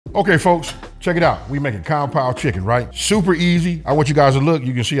Okay, folks, check it out. We making Kung Pao chicken, right? Super easy. I want you guys to look.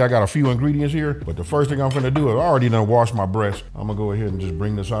 You can see I got a few ingredients here, but the first thing I'm gonna do is I already done washed my breast. I'm gonna go ahead and just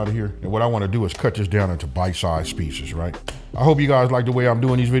bring this out of here. And what I wanna do is cut this down into bite-sized pieces, right? I hope you guys like the way I'm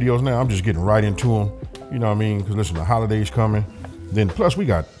doing these videos now. I'm just getting right into them. You know what I mean? Because listen, the holidays coming. Then plus we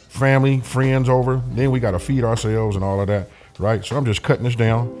got family, friends over. Then we gotta feed ourselves and all of that, right? So I'm just cutting this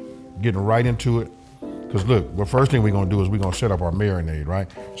down, getting right into it. Because look, the first thing we're gonna do is we're gonna set up our marinade,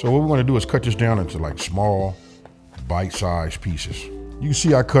 right? So what we're gonna do is cut this down into like small, bite-sized pieces. You can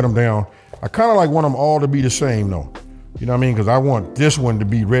see I cut them down. I kind of like want them all to be the same though. You know what I mean? Because I want this one to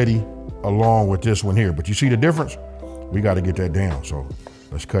be ready along with this one here. But you see the difference? We gotta get that down. So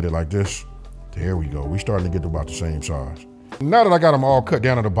let's cut it like this. There we go. We starting to get to about the same size. Now that I got them all cut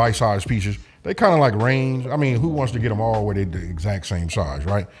down into bite-sized pieces, they kind of like range. I mean, who wants to get them all where they're the exact same size,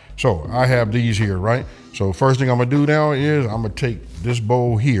 right? So I have these here, right? So first thing I'm gonna do now is I'm gonna take this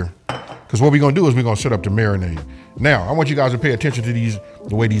bowl here, because what we're gonna do is we're gonna set up the marinade. Now, I want you guys to pay attention to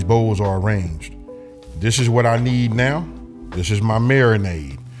the way these bowls are arranged. This is what I need now. This is my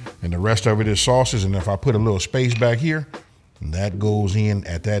marinade. And the rest of it is sauces. And if I put a little space back here, that goes in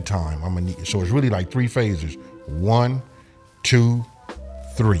at that time. I'm gonna need, so it's really like 3 phases. 1, 2,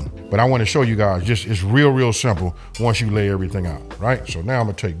 3. But I want to show you guys, just it's real simple once you lay everything out, right? So now I'm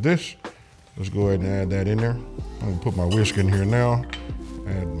gonna take this. Let's go ahead and add that in there. I'm gonna put my whisk in here now.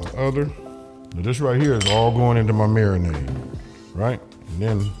 Add my other. Now this right here is all going into my marinade, right? And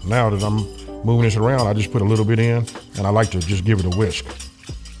then now that I'm moving this around, I just put a little bit in, and I like to just give it a whisk.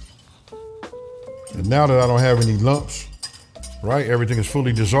 And now that I don't have any lumps, right? Everything is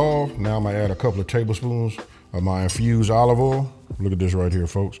fully dissolved. Now I'm gonna add a couple of tablespoons of my infused olive oil. Look at this right here,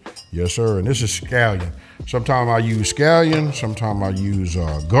 folks. Yes, sir, and this is scallion. Sometimes I use scallion, sometimes I use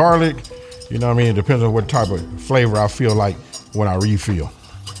garlic. You know what I mean? It depends on what type of flavor I feel like when I refill.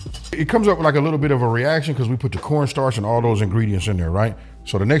 It comes up with like a little bit of a reaction because we put the cornstarch and all those ingredients in there, right?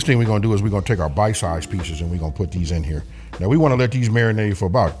 So the next thing we're gonna do is we're gonna take our bite-sized pieces and we're gonna put these in here. Now we wanna let these marinate for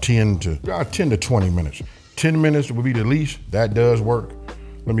about 10 to 20 minutes. 10 minutes would be the least. That does work.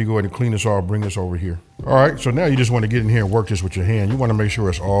 Let me go ahead and clean this off, bring this over here. All right, so now you just want to get in here and work this with your hand. You want to make sure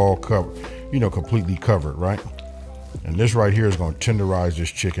it's all completely covered, right? And this right here is going to tenderize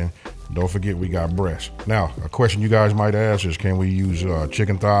this chicken. Don't forget we got breast. Now, a question you guys might ask is, can we use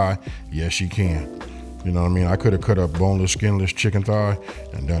chicken thigh? Yes, you can. You know what I mean? I could have cut up boneless, skinless chicken thigh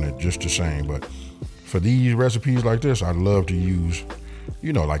and done it just the same. But for these recipes like this, I love to use,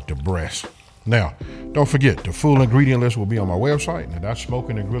 like the breast. Now, don't forget, the full ingredient list will be on my website, and that's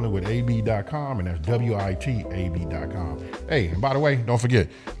Smokin and Grillin with AB.com, and that's WITAB.com. Hey, and by the way, don't forget,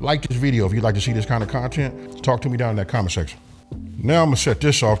 like this video if you'd like to see this kind of content. Talk to me down in that comment section. Now I'm gonna set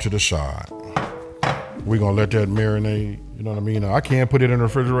this off to the side. We're gonna let that marinate, you know what I mean? Now, I can put it in the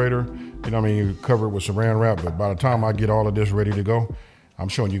refrigerator, you know what I mean, cover it with saran wrap, but by the time I get all of this ready to go, I'm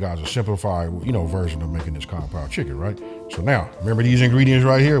showing you guys a simplified, version of making this Kung Pao chicken, right? So now, remember these ingredients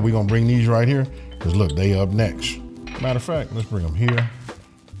right here? We're gonna bring these right here, because look, they up next. Matter of fact, let's bring them here,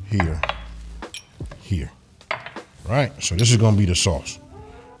 here, here. Right, so this is gonna be the sauce.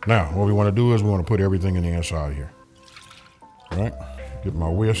 Now, what we wanna do is we wanna put everything in the inside here. Right, get my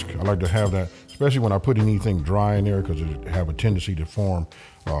whisk. I like to have that, especially when I put anything dry in there, because it have a tendency to form,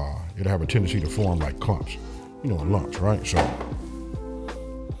 like clumps, lumps, right?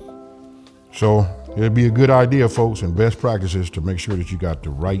 So it'd be a good idea, folks, and best practices to make sure that you got the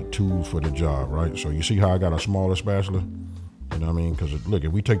right tools for the job, right? So you see how I got a smaller spatula? You know what I mean? Because look,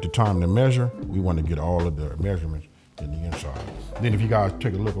 if we take the time to measure, we want to get all of the measurements in the inside. Then if you guys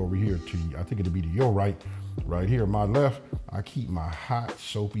take a look over here I think it'll be to your right here, my left, I keep my hot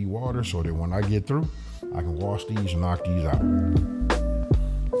soapy water so that when I get through, I can wash these and knock these out.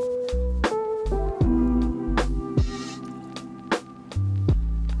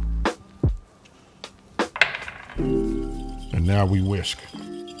 And now we whisk.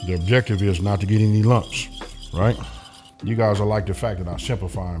 The objective is not to get any lumps, right? You guys will like the fact that I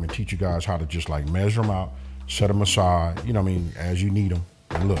simplify them and teach you guys how to just like measure them out, set them aside, as you need them.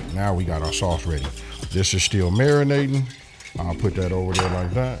 And look, now we got our sauce ready. This is still marinating. I'll put that over there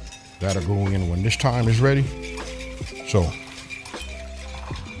like that. That'll go in when this time is ready. So,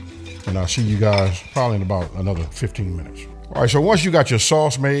 and I'll see you guys probably in about another 15 minutes. All right, so once you got your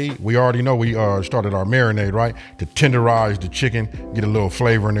sauce made, we already know we started our marinade, right? To tenderize the chicken, get a little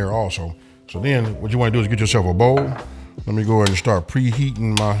flavor in there also. So then what you wanna do is get yourself a bowl. Let me go ahead and start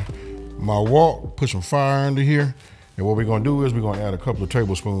preheating my wok, put some fire under here. And what we're gonna do is we're gonna add a couple of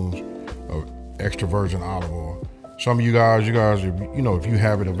tablespoons of extra virgin olive oil. Some of you guys, if you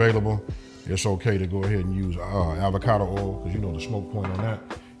have it available, it's okay to go ahead and use avocado oil, because the smoke point on that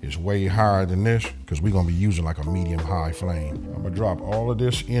is way higher than this because we're gonna be using like a medium-high flame. I'm gonna drop all of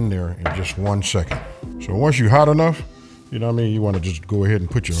this in there in just 1 second. So once you're hot enough, you know what I mean, you wanna just go ahead and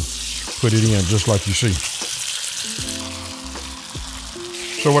put it in just like you see.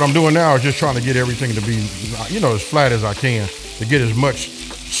 So what I'm doing now is just trying to get everything to be, you know, as flat as I can to get as much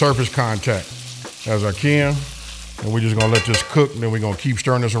surface contact as I can. And we're just gonna let this cook, and then we're gonna keep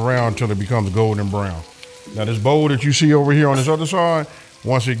stirring this around until it becomes golden brown. Now this bowl that you see over here on this other side,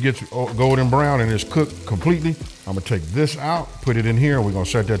 once it gets golden brown and it's cooked completely, I'm gonna take this out, put it in here, and we're gonna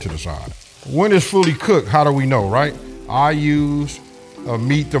set that to the side. When it's fully cooked, how do we know, right? I use a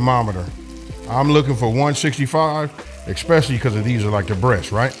meat thermometer. I'm looking for 165, especially because these are like the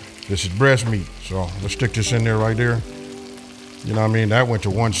breasts, right? This is breast meat. So let's stick this in there right there. You know what I mean? That went to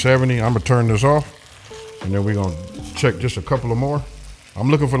 170. I'm gonna turn this off, and then we're gonna check just a couple of more. I'm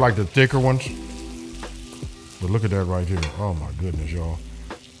looking for like the thicker ones. But look at that right here. Oh my goodness, y'all.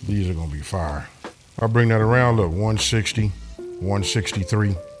 These are gonna be fire. I'll bring that around, look, 160,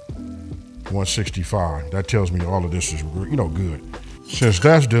 163, 165. That tells me all of this is, you know, good. Since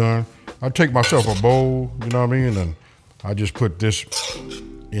that's done, I take myself a bowl, you know what I mean? And I just put this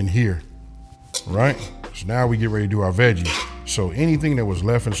in here, right? So now we get ready to do our veggies. So anything that was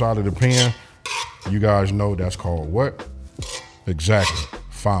left inside of the pan, you guys know that's called what? Exactly,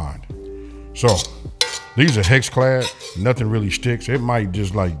 fine. So these are hex clad, nothing really sticks. It might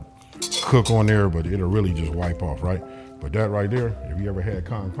just like cook on there, but it'll really just wipe off, right? But that right there, if you ever had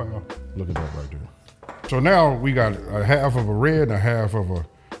Kung Pao, look at that right there. So now we got a half of a red and a half of a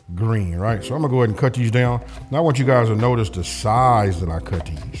green, right? So I'm gonna go ahead and cut these down. Now I want you guys to notice the size that I cut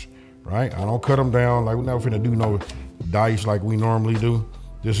these, right? I don't cut them down like we're not finna do no dice like we normally do.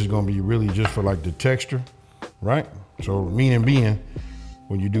 This is gonna be really just for like the texture, right? So meaning being,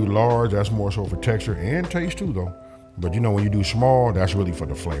 when you do large, that's more so for texture and taste too though. But you know, when you do small, that's really for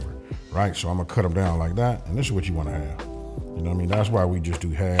the flavor, right? So I'm gonna cut them down like that, and this is what you wanna have. You know what I mean? That's why we just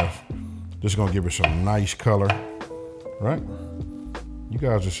do half. This is gonna give it some nice color, right? You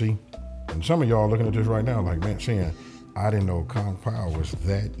guys will see. And some of y'all looking at this right now like, man, saying, I didn't know Kung Pao was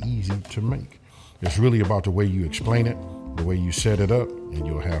that easy to make. It's really about the way you explain it, the way you set it up, and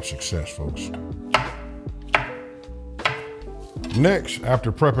you'll have success, folks. Next,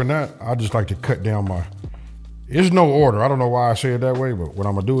 after prepping that, I just like to cut down my, there's no order. I don't know why I say it that way, but what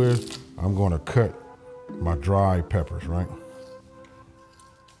I'm gonna do is I'm gonna cut my dry peppers, right?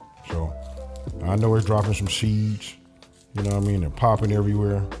 So I know it's dropping some seeds, you know what I mean? They're popping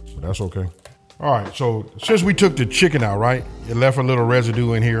everywhere, but that's okay. All right, so since we took the chicken out, right? It left a little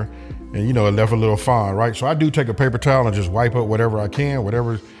residue in here, and you know, it left a little fine, right? So I do take a paper towel and just wipe up whatever I can,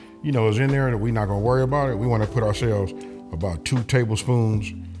 whatever, you know, is in there that we're not gonna worry about it. We wanna put ourselves about 2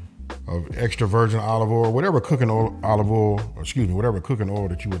 tablespoons of extra virgin olive oil, whatever cooking oil, whatever cooking oil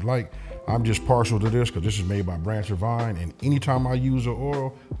that you would like. I'm just partial to this because this is made by Branch and Vine, and anytime I use an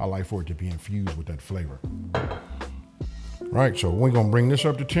oil, I like for it to be infused with that flavor. Right, so we're gonna bring this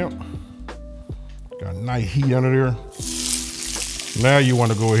up to temp. Got a nice heat under there. Now you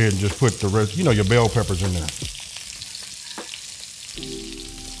wanna go ahead and just put the rest, you know, your bell peppers in there.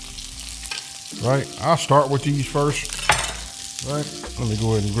 Right, I'll start with these first. Right, let me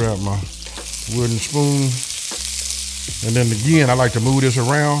go ahead and grab my wooden spoon. And then again, I like to move this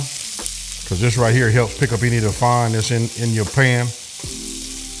around because this right here helps pick up any of the fine that's in your pan.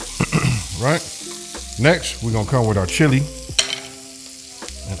 Right, next we're gonna come with our chili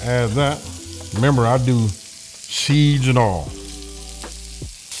and add that. Remember, I do seeds and all.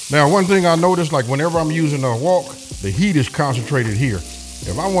 Now, one thing I noticed, like whenever I'm using a wok, the heat is concentrated here.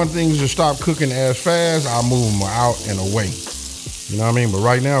 If I want things to stop cooking as fast, I'll move them out and away. You know what I mean? But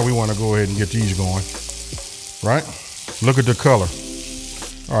right now, we want to go ahead and get these going, right? Look at the color.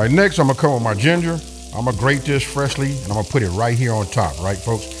 All right, next I'm gonna come with my ginger. I'm gonna grate this freshly, and I'm gonna put it right here on top, right,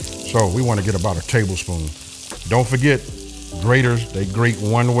 folks? So we want to get about a tablespoon. Don't forget, graters, they grate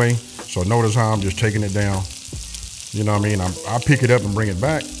one way. So notice how I'm just taking it down. You know what I mean? I pick it up and bring it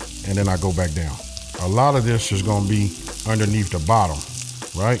back, and then I go back down. A lot of this is gonna be underneath the bottom,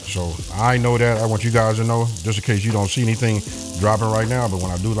 right? So I know that. I want you guys to know, just in case you don't see anything dropping right now, but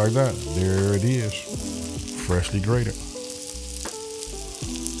when I do like that, there it is, freshly grated.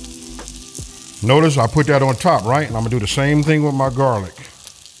 Notice I put that on top, right? And I'm gonna do the same thing with my garlic.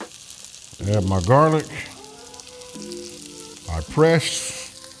 Add my garlic. I press.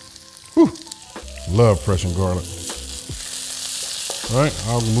 Whew. Love pressing garlic. All right,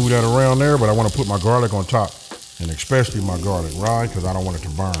 I'll move that around there, but I want to put my garlic on top, and especially my garlic, right? Because I don't want it to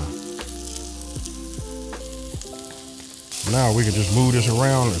burn. Now we can just move this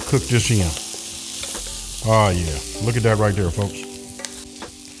around and cook this in. Oh yeah, look at that right there, folks.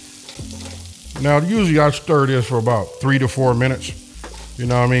 Now, usually I stir this for about 3 to 4 minutes. You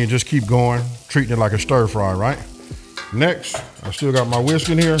know what I mean? Just keep going, treating it like a stir fry, right? Next, I still got my whisk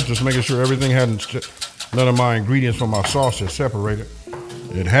in here, just making sure everything none of my ingredients from my sauce is separated.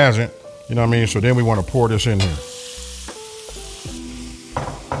 It hasn't, you know what I mean? So then we want to pour this in here.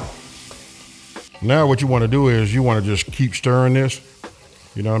 Now what you want to do is you want to just keep stirring this,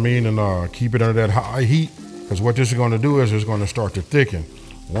 you know what I mean? And keep it under that high heat, because what this is going to do is it's going to start to thicken.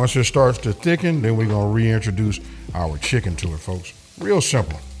 Once it starts to thicken, then we're going to reintroduce our chicken to it, folks. Real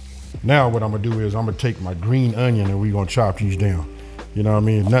simple. Now what I'm gonna do is I'm gonna take my green onion and we're gonna chop these down. You know what I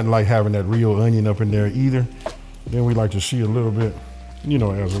mean? Nothing like having that real onion up in there either. Then we like to see a little bit, you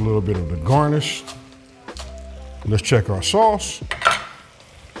know, as a little bit of the garnish. Let's check our sauce.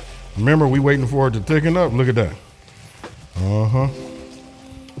 Remember, we waiting for it to thicken up. Look at that.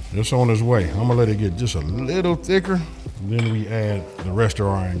 It's on its way. I'm gonna let it get just a little thicker. Then we add the rest of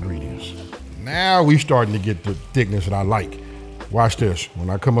our ingredients. Now we starting to get the thickness that I like. Watch this. When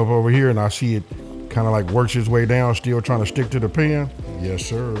I come up over here and I see it kind of like works its way down, still trying to stick to the pan. Yes,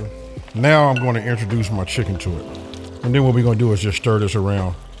 sir. Now I'm going to introduce my chicken to it. And then what we're going to do is just stir this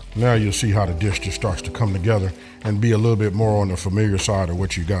around. Now you'll see how the dish just starts to come together and be a little bit more on the familiar side of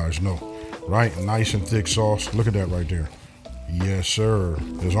what you guys know, right? Nice and thick sauce. Look at that right there. Yes, sir.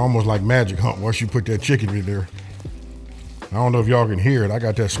 It's almost like magic, huh? Once you put that chicken in there. I don't know if y'all can hear it. I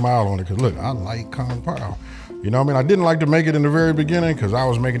got that smile on it because look, I like Kung Pao. You know what I mean? I didn't like to make it in the very beginning because I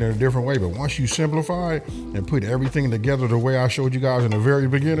was making it a different way, but once you simplify it and put everything together the way I showed you guys in the very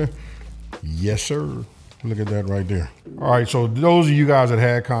beginning, yes, sir. Look at that right there. All right, so those of you guys that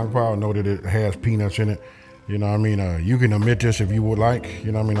had Kung Pao know that it has peanuts in it. You know what I mean? You can omit this if you would like.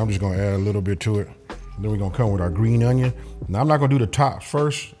 You know what I mean? I'm just gonna add a little bit to it. Then we're gonna come with our green onion. Now I'm not gonna do the tops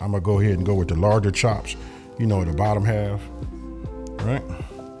first. I'm gonna go ahead and go with the larger chops, you know, the bottom half, right?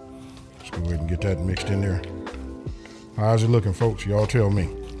 Let's go ahead and get that mixed in there. How's it looking, folks? Y'all tell me.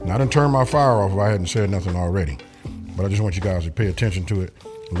 Now, I didn't turn my fire off if I hadn't said nothing already, but I just want you guys to pay attention to it,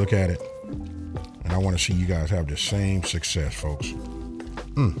 look at it, and I want to see you guys have the same success, folks.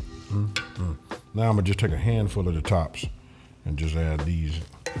 Now I'm gonna just take a handful of the tops and just add these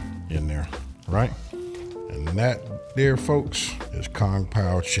in there, right? And that there, folks, is Kung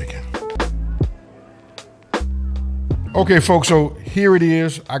Pao Chicken. Okay, folks, so here it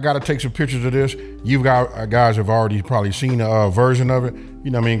is. I got to take some pictures of this. You guys have already probably seen a version of it, you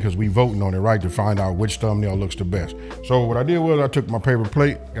know what I mean, because we voting on it, right, to find out which thumbnail looks the best. So what I did was I took my paper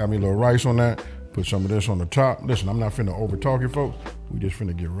plate, got me a little rice on that, put some of this on the top. Listen, I'm not finna over talk it, folks. We just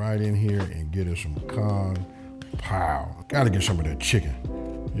finna get right in here and get us some Kung Pao. Got to get some of that chicken,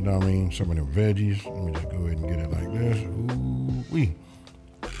 you know what I mean, some of them veggies. Let me just go ahead and get it like this. Ooh-wee.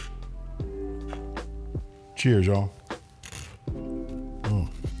 Cheers, y'all.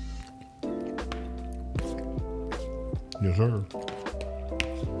 Yes, sir.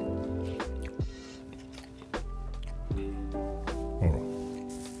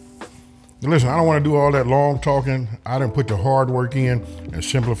 Listen, I don't want to do all that long talking. I done put the hard work in and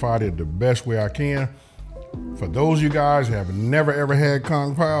simplified it the best way I can. For those of you guys who have never ever had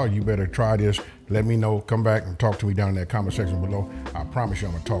Kung Pao, you better try this. Let me know. Come back and talk to me down in that comment section below. I promise you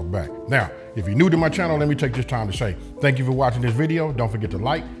I'm gonna talk back. Now, if you're new to my channel, let me take this time to say thank you for watching this video. Don't forget to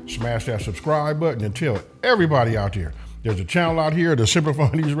like, smash that subscribe button, and tell everybody out there there's a channel out here that's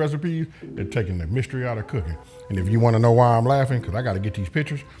simplifying these recipes. They're taking the mystery out of cooking. And if you want to know why I'm laughing, because I got to get these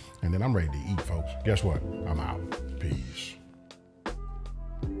pictures, and then I'm ready to eat, folks. Guess what? I'm out. Peace.